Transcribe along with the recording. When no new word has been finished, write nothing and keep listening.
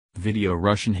Video: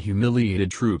 Russian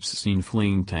humiliated troops seen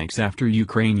fleeing tanks after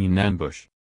Ukrainian ambush.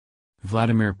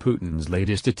 Vladimir Putin's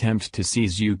latest attempt to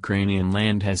seize Ukrainian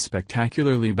land has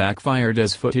spectacularly backfired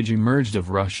as footage emerged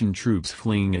of Russian troops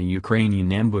fleeing a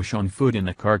Ukrainian ambush on foot in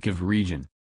the Kharkiv region.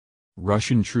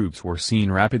 Russian troops were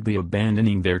seen rapidly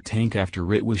abandoning their tank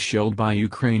after it was shelled by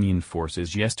Ukrainian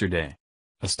forces yesterday.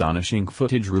 Astonishing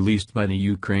footage released by the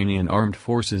Ukrainian Armed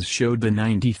Forces showed the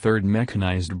 93rd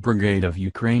Mechanized Brigade of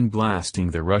Ukraine blasting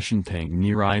the Russian tank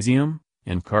near Izium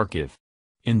and Kharkiv.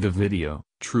 In the video,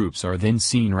 troops are then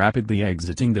seen rapidly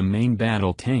exiting the main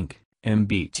battle tank,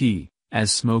 MBT,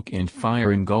 as smoke and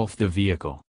fire engulf the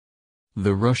vehicle.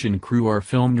 The Russian crew are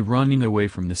filmed running away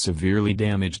from the severely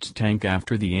damaged tank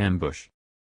after the ambush.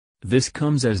 This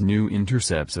comes as new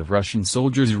intercepts of Russian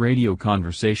soldiers' radio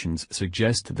conversations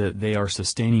suggest that they are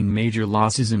sustaining major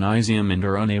losses in Izium and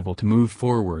are unable to move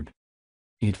forward.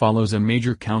 It follows a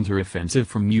major counteroffensive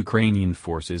from Ukrainian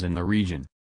forces in the region.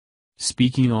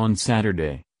 Speaking on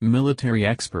Saturday, military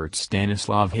expert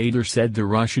Stanislav Hayder said the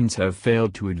Russians have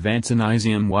failed to advance in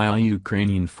Izium while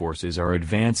Ukrainian forces are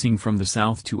advancing from the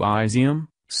south to Izium,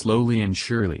 slowly and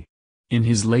surely. In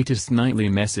his latest nightly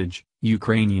message,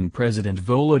 Ukrainian President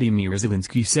Volodymyr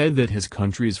Zelensky said that his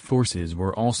country's forces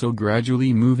were also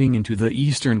gradually moving into the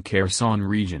eastern Kherson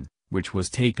region, which was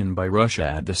taken by Russia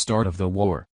at the start of the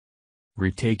war.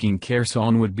 Retaking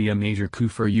Kherson would be a major coup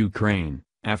for Ukraine,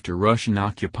 after Russian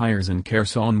occupiers in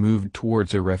Kherson moved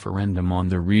towards a referendum on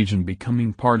the region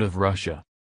becoming part of Russia.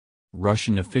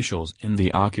 Russian officials in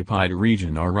the occupied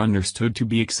region are understood to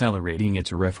be accelerating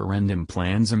its referendum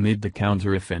plans amid the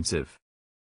counteroffensive.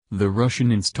 The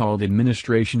Russian-installed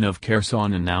administration of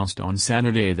Kherson announced on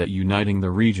Saturday that uniting the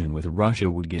region with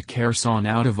Russia would get Kherson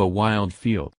out of a wild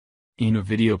field. In a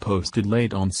video posted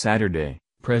late on Saturday,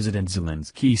 President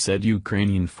Zelensky said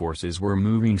Ukrainian forces were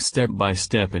moving step by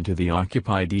step into the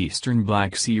occupied eastern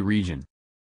Black Sea region.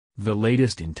 The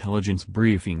latest intelligence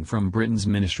briefing from Britain's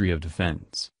Ministry of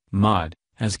Defense, MOD,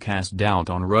 has cast doubt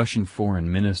on Russian Foreign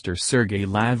Minister Sergei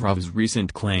Lavrov's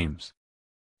recent claims.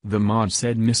 The MOD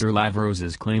said Mr.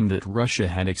 Lavrov's claim that Russia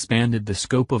had expanded the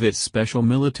scope of its special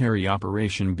military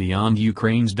operation beyond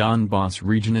Ukraine's Donbas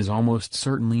region is almost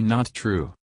certainly not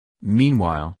true.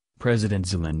 Meanwhile, President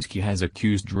Zelensky has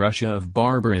accused Russia of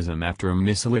barbarism after a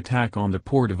missile attack on the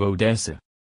port of Odessa.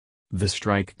 The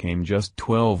strike came just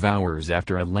 12 hours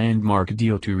after a landmark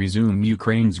deal to resume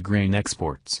Ukraine's grain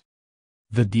exports.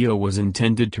 The deal was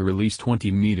intended to release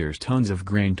 20 metric tons of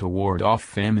grain to ward off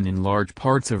famine in large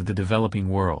parts of the developing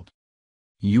world.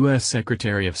 U.S.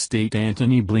 Secretary of State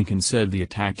Antony Blinken said the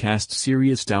attack cast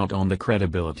serious doubt on the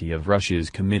credibility of Russia's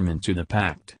commitment to the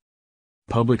pact.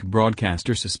 Public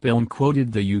broadcaster Suspiln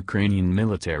quoted the Ukrainian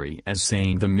military as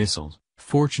saying the missiles,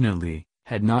 fortunately,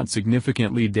 had not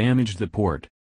significantly damaged the port.